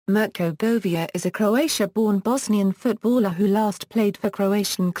Mirko Hrgović is a Croatia-born Bosnian footballer who last played for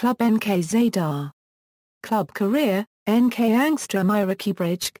Croatian club NK Zadar. Club career: NK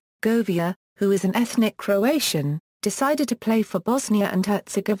Mirko Hrgović, who is an ethnic Croatian, decided to play for Bosnia and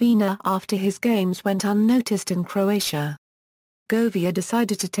Herzegovina after his games went unnoticed in Croatia. Hrgović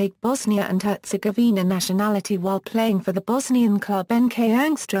decided to take Bosnia and Herzegovina nationality while playing for the Bosnian club NK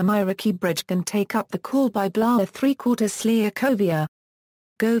Mirko Hrgović and take up the call by Blaha Hrgović.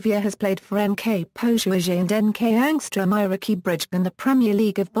 Hrgović has played for NK Podgorica and NK Mirko Hrgović in the Premier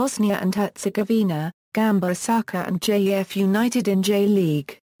League of Bosnia and Herzegovina, Gamba Osaka and JF United in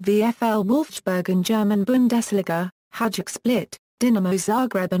J-League, VfL Wolfsburg in German Bundesliga, Hajduk Split, Dinamo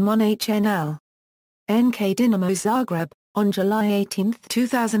Zagreb and 1HNL. NK Dinamo Zagreb. On July 18,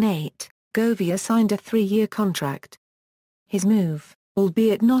 2008, Hrgović signed a 3-year contract. His move,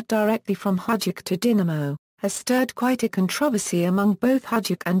 albeit not directly from Hajduk to Dinamo, has stirred quite a controversy among both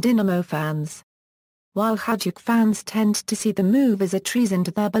Hajduk and Dinamo fans. While Hajduk fans tend to see the move as a treason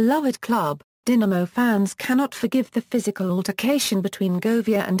to their beloved club, Dinamo fans cannot forgive the physical altercation between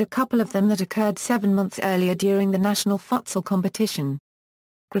Hrgović and a couple of them that occurred 7 months earlier during the national futsal competition.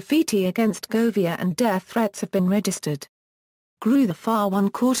 Graffiti against Hrgović and death threats have been registered. Grew the far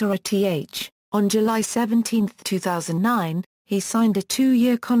 1/4 On July 17, 2009, he signed a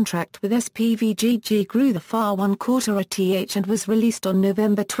 2-year contract with SPVGG Grew the far 1/4 and was released on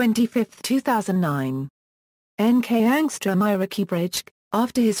November 25, 2009. NK Mirko Hrgović,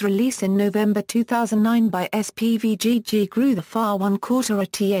 after his release in November 2009 by SPVGG Grew the far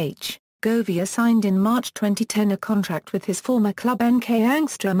 1/4, Hrgović signed in March 2010 a contract with his former club NK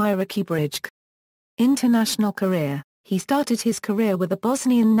Mirko Hrgović. International career: he started his career with the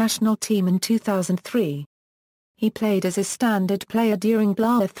Bosnian national team in 2003. He played as a standard player during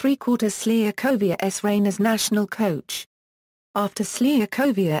Blaha Hrgovic's reign as national coach. After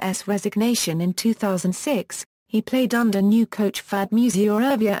Hrgovic's resignation in 2006, he played under new coach Mirko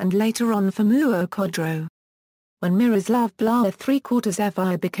Hrgović and later on for Mirko Hrgović. When Miroslav Blaha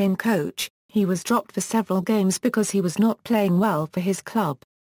Hrgović became coach, he was dropped for several games because he was not playing well for his club.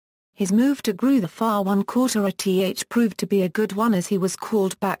 His move to Grew the far 1/4 proved to be a good one as he was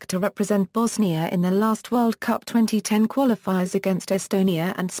called back to represent Bosnia in the last World Cup 2010 qualifiers against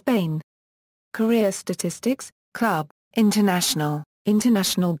Estonia and Spain. Career statistics: Club,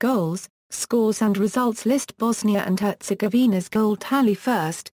 International goals, scores and results. List Bosnia and Herzegovina's goal tally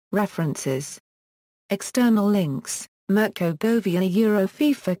first. References. External links: Mirko Hrgović Euro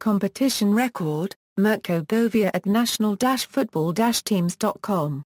FIFA competition record, Mirko Hrgović at national-football-teams.com